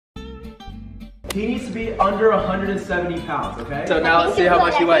He needs to be under 170 pounds, okay? So now let's see how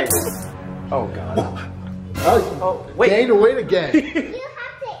much he weighs. Oh, God. Oh, wait. Gained weight again. You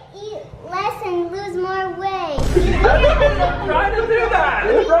have to eat less and lose more weight. I'm trying to do that.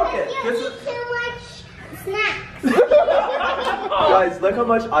 It broke it. You eat too much snacks. Guys, look how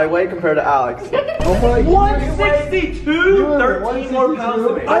much I weigh compared to Alex. Oh my God. 162? 13 more pounds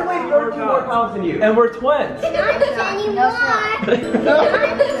than me. I weigh 13 more pounds than you. And we're twins. Not anymore.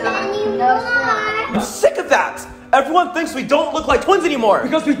 I'm sick of that! Everyone thinks we don't look like twins anymore!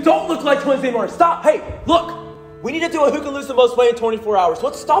 Because we don't look like twins anymore. Stop. Hey, look. We need to do a who can lose the most weight in 24 hours.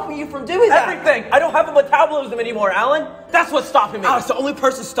 What's stopping you from doing that? Everything. I don't have a metabolism anymore, Alan. That's what's stopping me. Alex, the only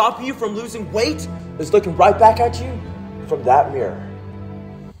person stopping you from losing weight is looking right back at you from that mirror.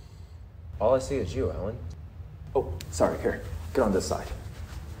 All I see is you, Alan. Oh, sorry. Here, get on this side.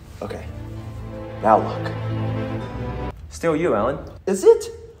 Okay. Now look. Still you, Alan. Is it?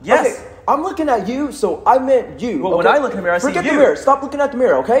 Yes. Okay, I'm looking at you, so I meant you. Well, when I look in the mirror, I see you. Forget the mirror. Stop looking at the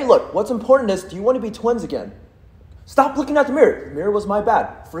mirror, okay? Look, what's important is, do you want to be twins again? Stop looking at the mirror. The mirror was my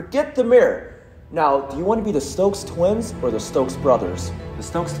bad. Forget the mirror. Now, do you want to be the Stokes twins or the Stokes brothers? The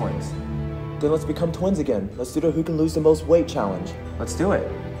Stokes twins. Then let's become twins again. Let's do the who can lose the most weight challenge. Let's do it.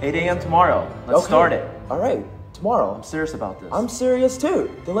 8 a.m. tomorrow. Let's start it. All right, tomorrow. I'm serious about this. I'm serious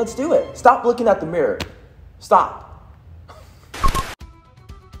too. Then let's do it. Stop looking at the mirror. Stop.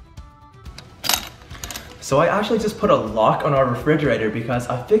 So I actually just put a lock on our refrigerator because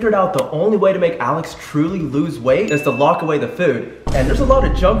I figured out the only way to make Alex truly lose weight is to lock away the food. And there's a lot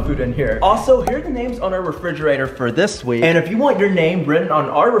of junk food in here. Also, here are the names on our refrigerator for this week. And if you want your name written on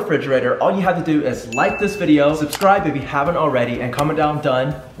our refrigerator, all you have to do is like this video, subscribe if you haven't already, and comment down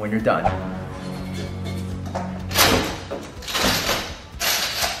done when you're done.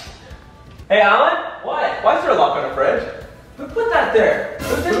 Hey Alan? What? Why is there a lock on the fridge? Who put that there?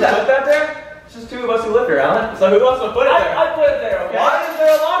 Who did that? Who put that there? It's just two of us who live here, Alan. So who else would put it there? I put it there, okay? Why is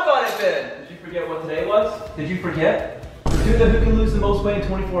there a lock on it then? Did you forget what today was? Did you forget? We're doing the who can lose the most weight in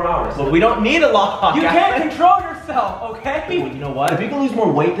 24 hours. Well, we don't need a lock. You can't control yourself, okay? Well, you know what? If you can lose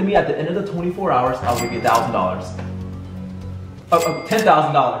more weight than me at the end of the 24 hours, I'll give you $1,000.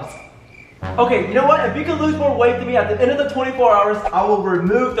 $10,000. Okay, you know what? If you can lose more weight than me at the end of the 24 hours, I will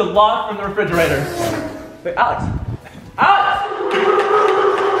remove the lock from the refrigerator. Wait, Alex. Alex!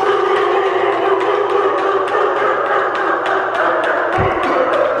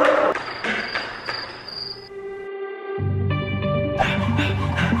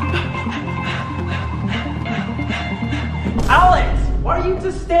 Alex! Why are you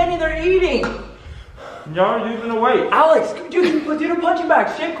just standing there eating? Y'all losing the weight. Alex, dude, do the punching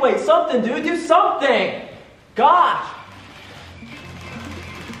bag, shake weight, something, dude, do something. Gosh.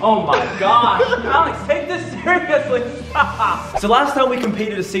 Oh my gosh. Alex, take this seriously, stop. So last time we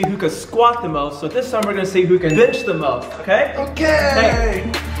competed to see who could squat the most, so this time we're gonna see who can bench the most, okay? Okay.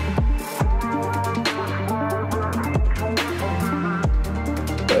 Hey.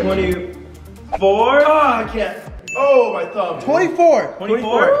 $24. Oh, I can't. Oh, my thumb. 24.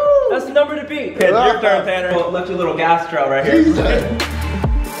 24. That's the number to beat. Okay, your turn, Tanner. Well, left your little gastro right here. Jesus.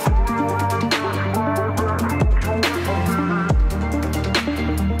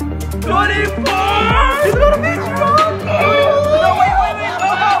 24! He's gonna beat you up! No, wait.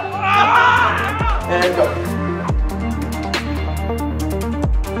 And go.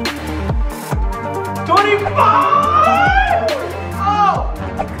 25! Oh!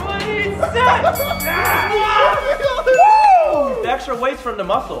 26! The extra weight's from the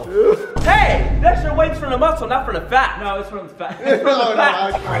muscle. Hey! The extra weight's from the muscle, not from the fat. No, it's from the fat. It's from the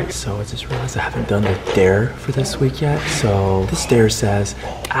fat. Alright, so I just realized I haven't done the dare for this week yet. So this dare says,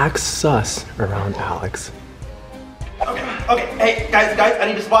 act sus around Alex. Okay, hey, guys, I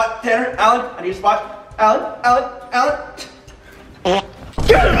need to spot Tanner, Alan, I need to spot Alan. Hey!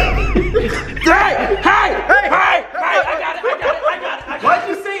 I got it. Why'd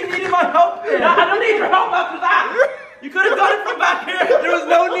you say you needed my help then? I don't need your help after that. You could have done it from back here. There was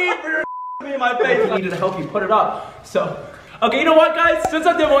no need for your me in my face. I needed to help you put it up. So, okay, you know what, guys? Since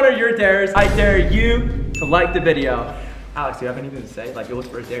I did one of your dares, I dare you to like the video. Alex, do you have anything to say? Like, it was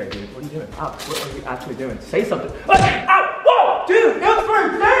for a dare, dude. What are you doing? Alex, what are you actually doing? Say something. Ow! Whoa! Dude, it was for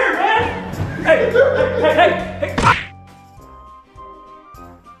a dare, man! Hey!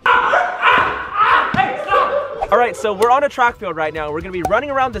 Alright, so we're on a track field right now. We're gonna be running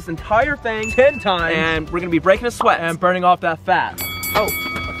around this entire thing 10 times, and we're gonna be breaking a sweat and burning off that fat. Oh,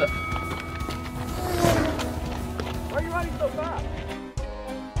 what the? Why are you running so fast?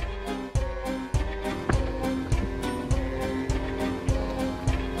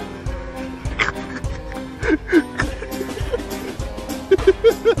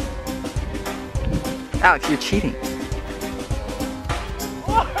 Alex, you're cheating.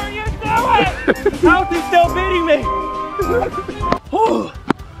 What are you doing? Alex is still beating me.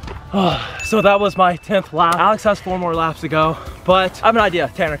 So that was my 10th lap. Alex has 4 more laps to go, but I have an idea.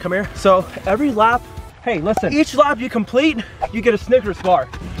 Tanner, come here. So every lap, hey, listen, each lap you complete, you get a Snickers bar.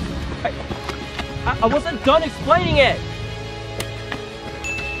 Hey, I wasn't done explaining it.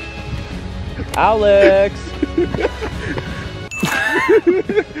 Alex.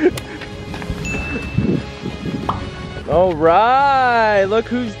 All right, look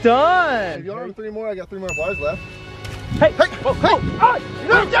who's done. If you want 3 more, I got 3 more bars left. Hey, hey, oh, hey, oh,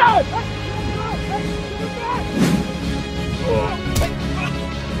 you're down.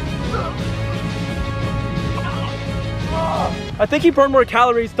 I think he burned more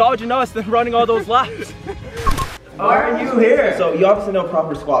calories dodging us than running all those laps. Why are you here? So you obviously know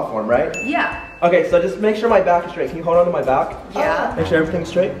proper squat form, right? Yeah. Okay, so just make sure my back is straight. Can you hold on to my back? Yeah. Make sure everything's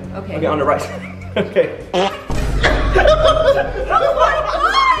straight? Okay. Okay, on the right side. Okay. Oh my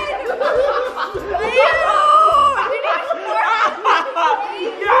god!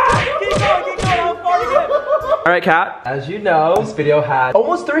 All right, Kat, as you know, this video had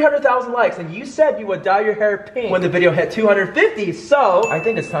almost 300,000 likes, and you said you would dye your hair pink when the video hit 250, so I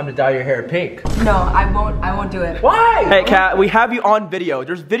think it's time to dye your hair pink. No, I won't do it. Why? Hey, Kat, we have you on video.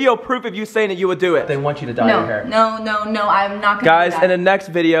 There's video proof of you saying that you would do it. They want you to dye your hair. No, I'm not gonna Guys, do that. in the next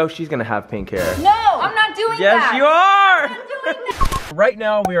video, she's gonna have pink hair. No, I'm not doing that. Yes, you are! I'm not doing that. Right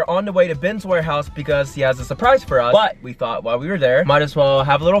now, we are on the way to Ben's warehouse because he has a surprise for us. But we thought while we were there, might as well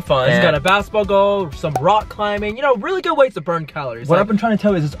have a little fun. He's got a basketball goal, some rock climbing, you know, really good ways to burn calories. What I've been trying to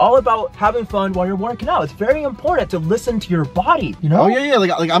tell you is it's all about having fun while you're working out. It's very important to listen to your body, you know? Oh yeah,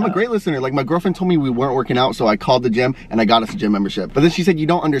 like I'm a great listener. Like my girlfriend told me we weren't working out, so I called the gym and I got us a gym membership. But then she said, you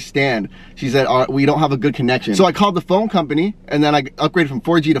don't understand. She said, we don't have a good connection. So I called the phone company and then I upgraded from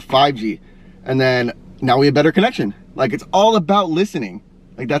 4G to 5G. And then now we have better connection. Like it's all about listening.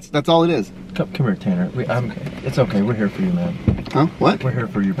 Like that's all it is. Come here, Tanner. It's okay. We're here for you, man. Huh? What? We're here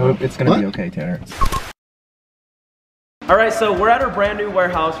for you, bro. It's gonna be okay, Tanner. All right, so we're at our brand new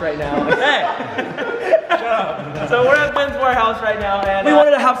warehouse right now. Hey! Shut up. So we're at Ben's warehouse right now, and we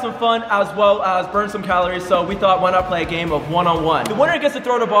wanted to have some fun as well as burn some calories, so we thought, why not play a game of one-on-one? The winner gets to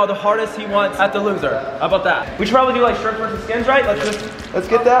throw the ball the hardest he wants at the loser. How about that? We should probably do like shirts versus skins, right? Let's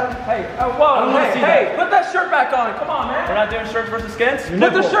get that. Hey, whoa, hey, put that shirt back on. Come on, man. We're not doing shirts versus skins?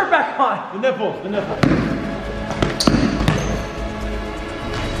 Put the shirt back on. The nipple.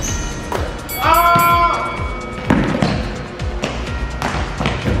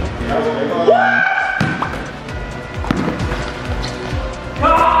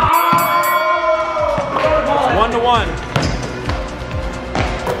 One-to-one.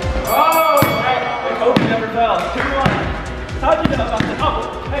 Oh, hey, the coach never fell. 2-1. How'd you know about that? Oh,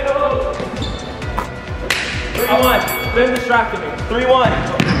 hey, no. 3-1. Ben distracted me. 3-1.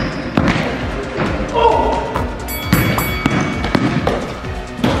 Oh!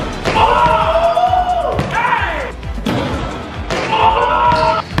 Oh! Hey!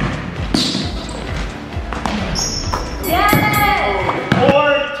 Oh! Yes!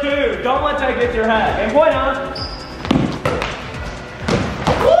 4-2. Don't let that get to your head. And point on.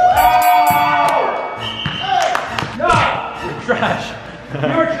 No! You're trash.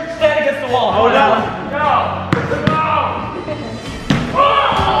 You were standing against the wall. Oh, no.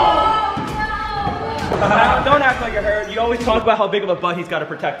 Don't act like you're hurt. You always talk about how big of a butt he's got to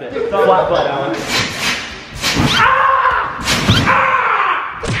protect it. Flat butt, Alan.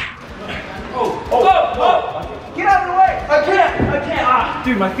 Oh. Get out of the way. I can't.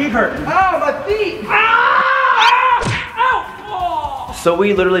 Dude, my feet hurt. Ow, my feet. So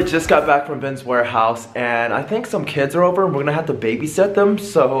we literally just got back from Ben's warehouse, and I think some kids are over and we're gonna have to babysit them,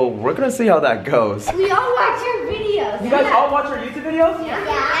 so we're gonna see how that goes. We all watch your videos. You guys all watch our YouTube videos?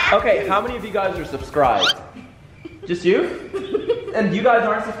 Yeah. Okay, how many of you guys are subscribed? Just you? And you guys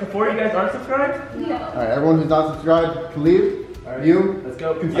aren't subscribed? 4 of you guys aren't subscribed? No. Alright, everyone who's not subscribed can leave. Right. You? Let's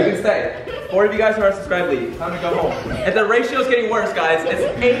go. You can stay. 4 of you guys who are subscribed, leave. Time to go home. And the ratio is getting worse, guys. It's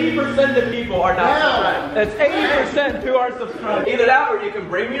 80% of the people are not subscribed. It's 80% who are subscribed. Either that or you can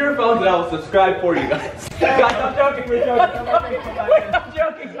bring me your phones and I will subscribe for you guys. Guys, I'm joking. We're joking.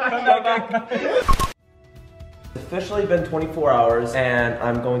 I'm joking. It's officially been 24 hours and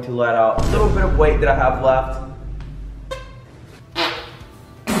I'm going to let out a little bit of weight that I have left.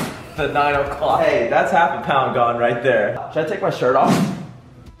 The 9 o'clock. Hey, that's half a pound gone right there. Should I take my shirt off?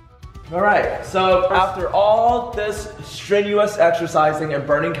 All right, so after all this strenuous exercising and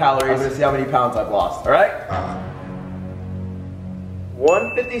burning calories, I'm gonna see how many pounds I've lost, all right?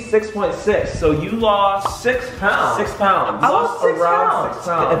 156.6. So you lost 6 pounds. 6 pounds. I lost around 6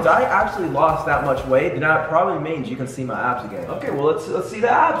 pounds. If I actually lost that much weight, then that probably means you can see my abs again. Okay, well let's see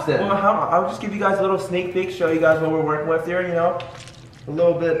the abs then. Well, I'll just give you guys a little sneak peek, show you guys what we're working with here. You know, a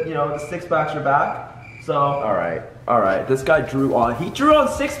little bit. You know, the 6-packs are back. So. All right. This guy drew on. He drew on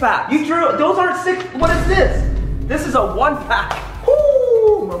 6-packs. You drew. Those aren't 6. What is this? This is a 1-pack.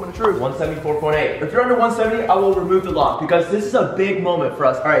 Woo! Moment of truth. 174.8. If you're under 170, I will remove the lock because this is a big moment for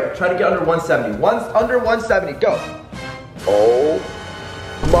us. All right, try to get under 170. Under 170, go. Oh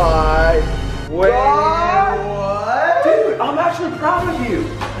my God. What? Dude, I'm actually proud of you.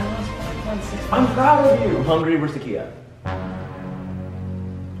 I'm proud of you. I'm hungry. Where's the key at?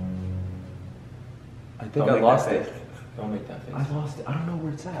 I think I lost it. Don't make that face. I lost it. I don't know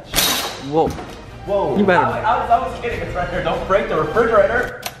where it's at. Whoa. Whoa. You better. I was kidding. It's right here. Don't break the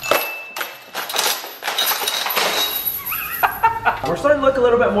refrigerator. We're starting to look a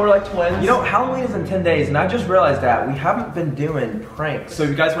little bit more like twins. You know, Halloween is in 10 days, and I just realized that we haven't been doing pranks. So if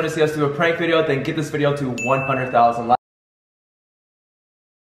you guys want to see us do a prank video, then get this video to 100,000 likes.